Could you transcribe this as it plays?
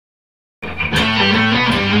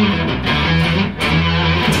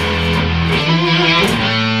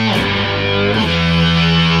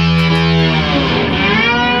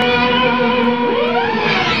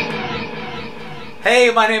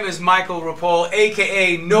Hey, my name is Michael Rapole,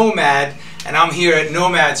 aka Nomad, and I'm here at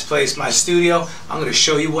Nomad's place, my studio. I'm going to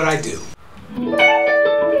show you what I do.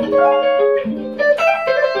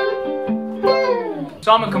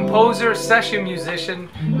 So I'm a composer, session musician,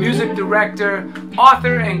 music director,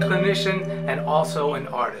 author and clinician, and also an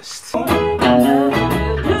artist.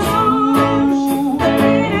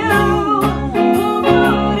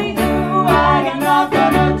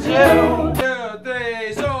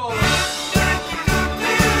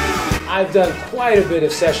 I've done quite a bit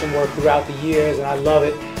of session work throughout the years, and I love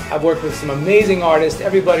it. I've worked with some amazing artists,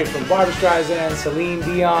 everybody from Barbra Streisand, Celine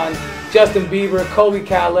Dion, Justin Bieber, Colby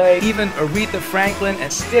Calais, even Aretha Franklin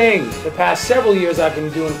and Sting. The past several years I've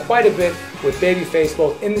been doing quite a bit with Babyface,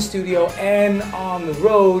 both in the studio and on the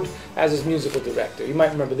road as his musical director. You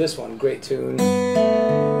might remember this one, great tune.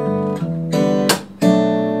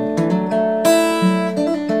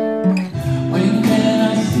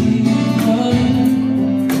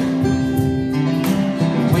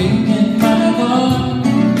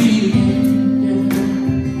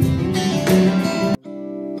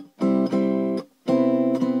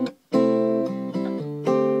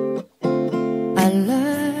 I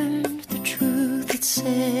learned the truth at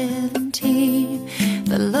 17.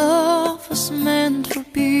 The love was meant for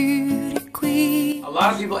beauty queen. A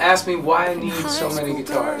lot of people ask me why I need so many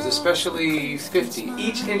guitars, especially 50.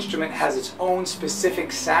 Each instrument has its own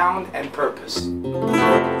specific sound and purpose.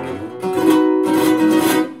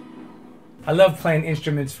 I love playing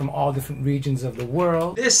instruments from all different regions of the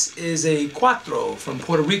world. This is a cuatro from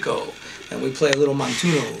Puerto Rico, and we play a little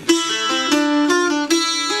montuno.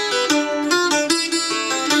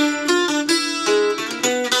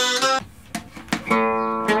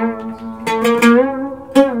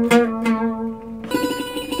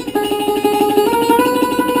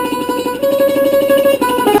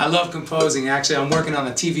 I love composing. Actually, I'm working on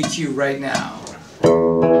a TV cue right now.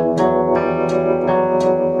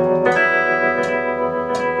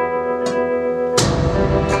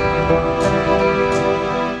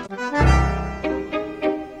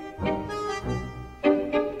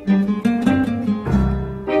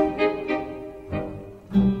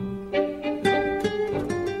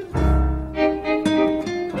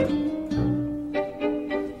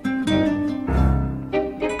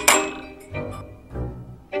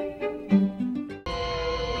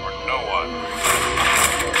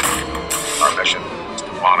 Our mission is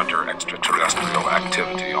to monitor extraterrestrial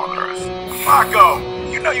activity on Earth.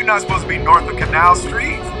 Flacco, you know you're not supposed to be north of Canal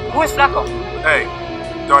Street. Who is Flacco? Hey,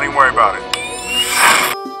 don't even worry about it.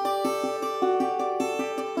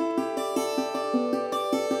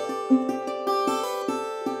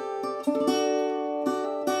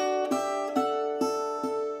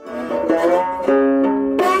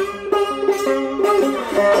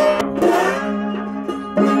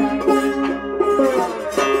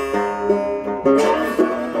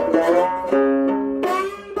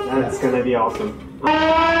 That's gonna be awesome.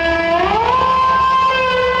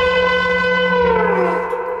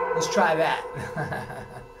 Let's try that.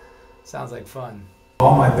 Sounds like fun.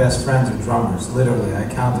 All my best friends are drummers. Literally, I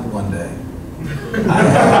counted one day.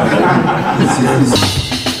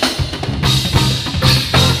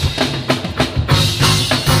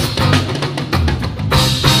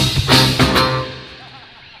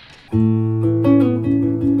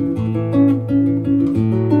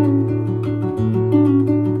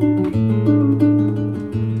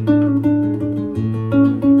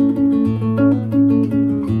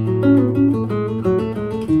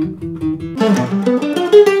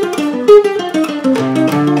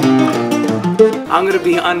 I'm going to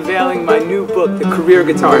be unveiling my new book, The Career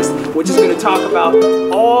Guitarist, which is going to talk about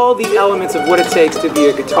all the elements of what it takes to be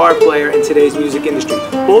a guitar player in today's music industry,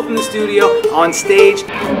 both in the studio, on stage.